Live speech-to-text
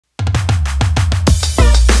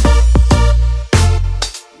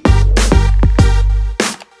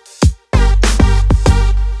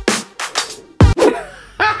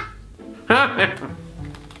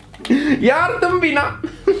भी ना।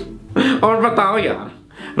 और बताओ यार,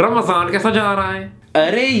 रमजान कैसा जा रहा है?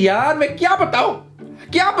 अरे यार मैं क्या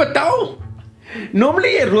बताऊं। नॉर्मली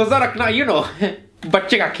ये रोजा रखना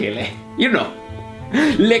बच्चे का खेल है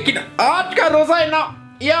लेकिन आज का रोजा है ना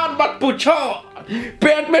यार, मत पूछो।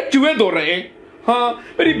 पेट में चूहे दौड़ रहे हैं। हाँ,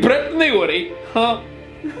 मेरी ब्रेथ नहीं हो रही। हाँ,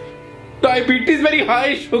 डायबिटीज मेरी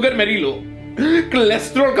हाई, शुगर मेरी लो,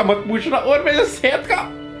 कोलेस्ट्रॉल का मत पूछना और मेरे सेहत का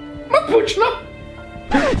मत पूछना।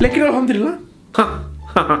 लेकिन अल्हम्दुलिल्लाह।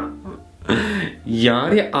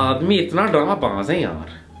 यार ये आदमी इतना ड्रामा बाज है यार।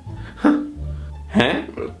 हैं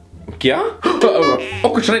क्या?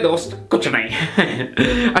 कुछ नहीं दोस्त, कुछ नहीं।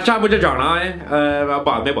 अच्छा मुझे जाना है,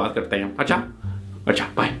 बाद में बात करते हैं। अच्छा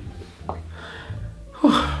बाय।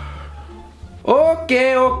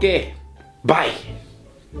 Okay bye.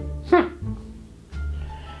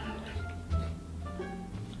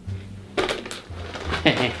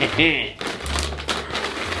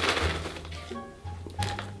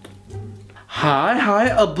 हाय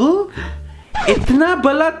अबू, इतना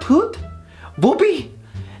बड़ा थूत, वो भी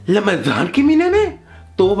रमजान के महीने में।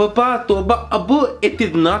 तोबा Abu, it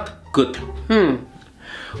is not good.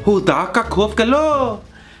 खुदा का खौफ कर लो।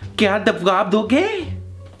 क्या दबाव दोगे?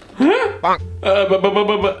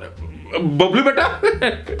 बबलू बेटा,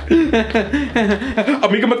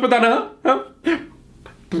 अम्मी को मत बताना।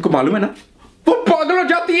 तुमको मालूम है ना, वो पागल हो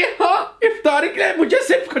जाती है। हाँ, इफ्तारी के लिए मुझे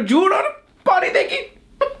सिर्फ खजूर और पानी देगी।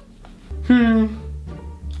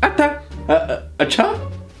 अच्छा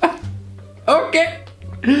okay,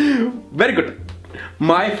 very good,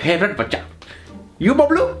 my favourite बच्चा। You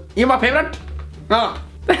Bablu, you my favourite. हाँ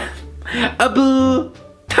अब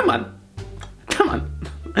थमन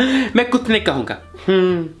मैं कुछ नहीं कहूंगा,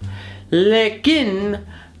 लेकिन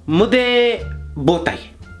मुझे बताइए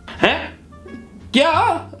हैं क्या?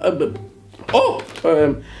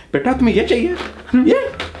 बेटा तुम्हें ये चाहिए? ये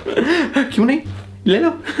क्यों नहीं, ले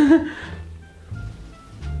लो।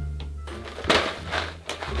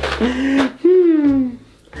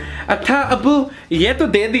 अच्छा अबू, ये तो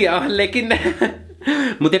दे दिया, लेकिन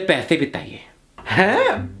मुझे पैसे भी चाहिए।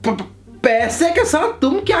 हैं? पैसे के साथ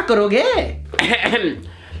तुम क्या करोगे?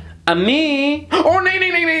 अम्मी। ओ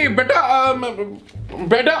नहीं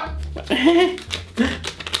बेटा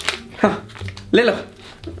हाँ, ले लो।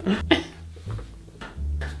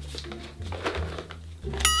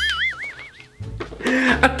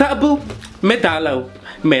 अच्छा अबू, मैं डाल आऊं,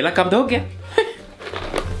 मेरा काम तो हो गया।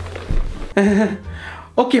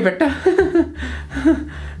 ओके बेटा।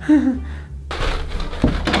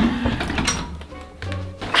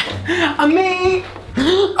 अम्मी,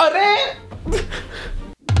 अरे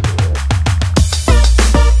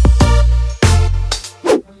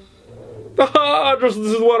This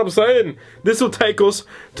is what I'm saying. This will take us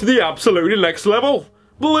to the absolutely next level.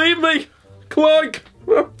 Believe me, Clark.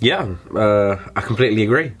 Yeah, I completely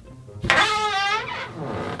agree.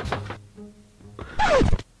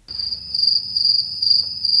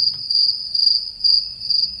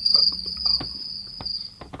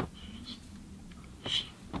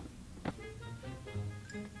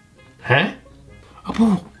 Huh?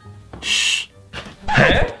 Abu. Shh.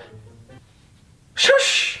 Huh?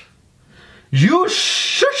 Shush. You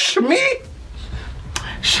shush me?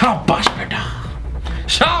 शाबाश बेटा,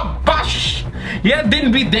 शाबाश। यह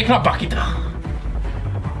दिन भी देखना बाकी था।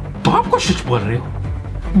 बाप को शुश बोल रहे हो?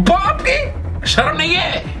 बाप की शर्म नहीं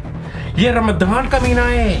है? ये रमजान का महीना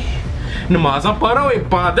है, नमाज़ा पढ़ो,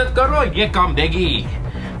 इबादत करो, ये काम देगी।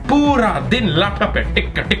 पूरा दिन लैपटॉप पे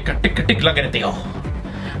टिक लगे रहते हो।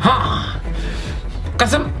 हाँ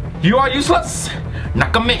कसम, you are useless,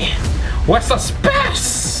 नकम्मे, what's the space.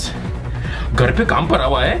 घर पे काम पड़ा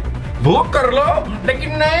हुआ है, वो कर लो,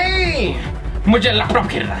 लेकिन नहीं, मुझे लैपटॉप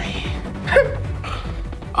खेल रहा है।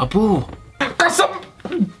 अबू कसम,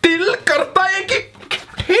 दिल करता है कि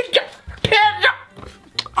ठहर जा।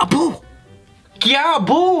 अबू क्या?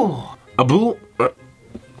 Abu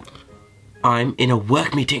I am in a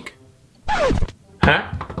work meeting. हाँ?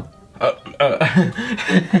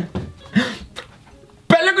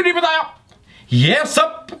 पहले क्यों नहीं बताया? ये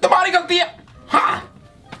सब तुम्हारी गलती है। हाँ,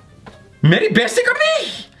 मेरी बेइज्जती करनी,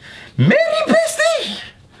 मेरी बेइज्जती।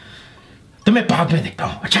 तुम्हें बाद में देखता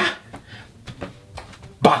हूं। अच्छा,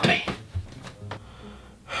 बाद में।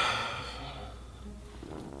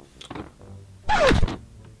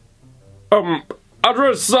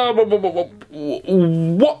 Adris,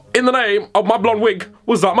 what in the name of my blonde wig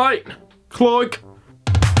was that, mate? Clark.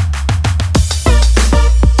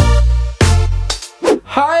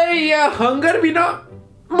 हाय, ये हंगर भी ना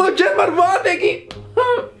मुझे मरवा देगी।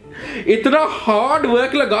 इतना हार्ड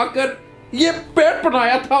वर्क लगाकर ये पेट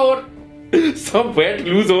बनाया था और सब वेट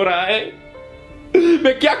लूज हो रहा है।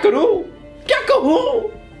 मैं क्या करूं? क्या कहूं?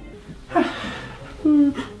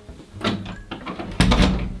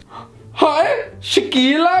 हाय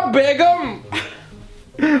शकीला बेगम,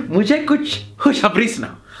 मुझे कुछ खुशखबरी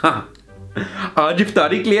सुनाओ। हाँ, आज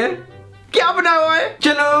इफ्तारी के लिए क्या बना हुआ है?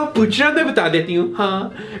 चलो पूछना तो बता देती हूँ।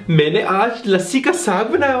 हाँ, मैंने आज लस्सी का साग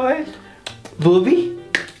बनाया हुआ है, वो भी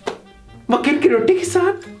मक्खन की रोटी के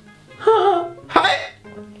साथ। हाँ, हाय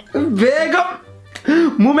बेगम,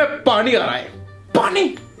 मुंह में पानी आ रहा है, पानी।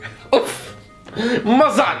 उफ,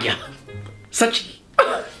 मजा आ गया सच्ची।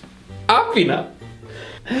 आप भी ना,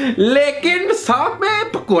 लेकिन साथ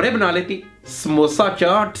में पकोड़े बना लेती, samosa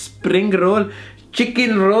chaat, spring roll,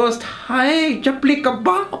 chicken roast, हाय चपली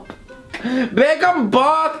कबाब। बेगम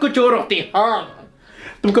बात कुछ और होती। हाँ,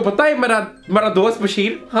 तुमको पता है मेरा दोस्त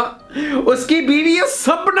बशीर, हाँ, उसकी बीवी ये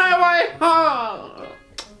सब बनाया हुआ है। हाँ,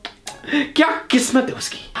 क्या किस्मत है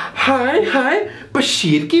उसकी। हाय हाय,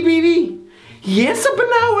 बशीर की बीवी ये सब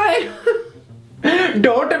बना हुआ है।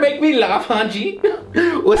 Don't make me laugh. हाँ जी,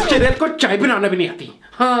 उस चैनल को चाय बनाना भी नहीं आती।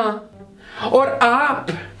 हाँ, और आप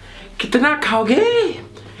कितना खाओगे?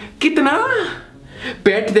 कितना?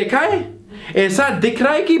 पेट देखा है, ऐसा दिख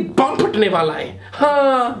रहा है कि बम फटने वाला है।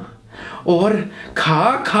 हाँ, और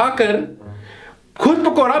खा खा कर खुद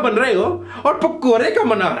पकोड़ा बन रहे हो और पकोड़े का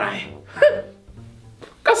मन आ रहा है।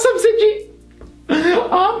 कसम से जी,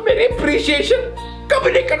 आप मेरी अप्रिशिएशन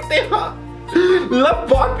कभी नहीं करते। हाँ, लव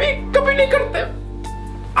बात भी कभी नहीं करते।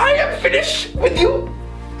 I am finished with you.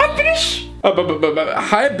 I'm finished.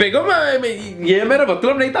 हाय बेगम, ये मेरा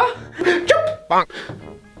मतलब नहीं था। चुप।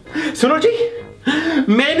 सुनो जी,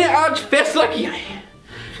 मैंने आज फैसला किया है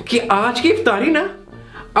कि आज की इफ्तारी ना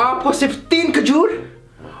आपको सिर्फ 3 खजूर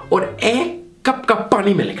और 1 कप का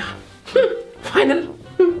पानी मिलेगा। फाइनल।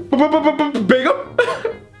 बेगम,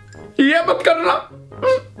 ये मत करना,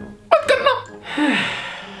 मत करना।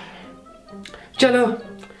 चलो,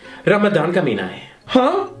 रमजान का महीना है।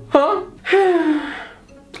 हाँ हाँ,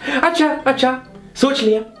 अच्छा, सोच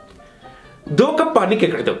लिया, 2 कप पानी के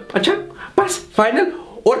कर दो। अच्छा, बस फाइनल,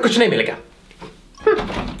 और कुछ नहीं मिलेगा।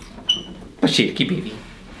 बशीर की बीवी।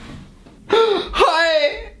 हाय।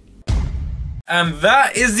 And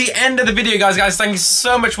that is the end of the video, guys. Thank you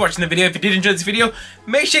so much for watching the video. If you did enjoy this video,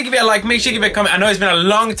 make sure you give it a like, make sure you give it a comment. I know it's been a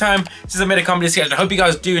long time since I made a comedy sketch, and I hope you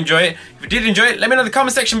guys do enjoy it. If you did enjoy it, let me know in the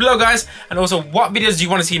comment section below, guys. And also, what videos do you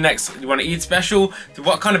want to see next? Do you want to eat special?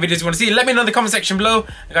 What kind of videos do you want to see? Let me know in the comment section below.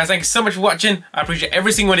 And guys, thank you so much for watching. I appreciate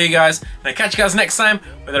every single one of you guys. And I'll catch you guys next time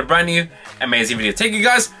with a brand new, amazing video. Take care,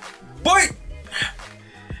 guys. Bye!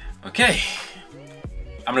 Okay.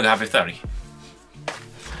 I'm gonna go have a 30.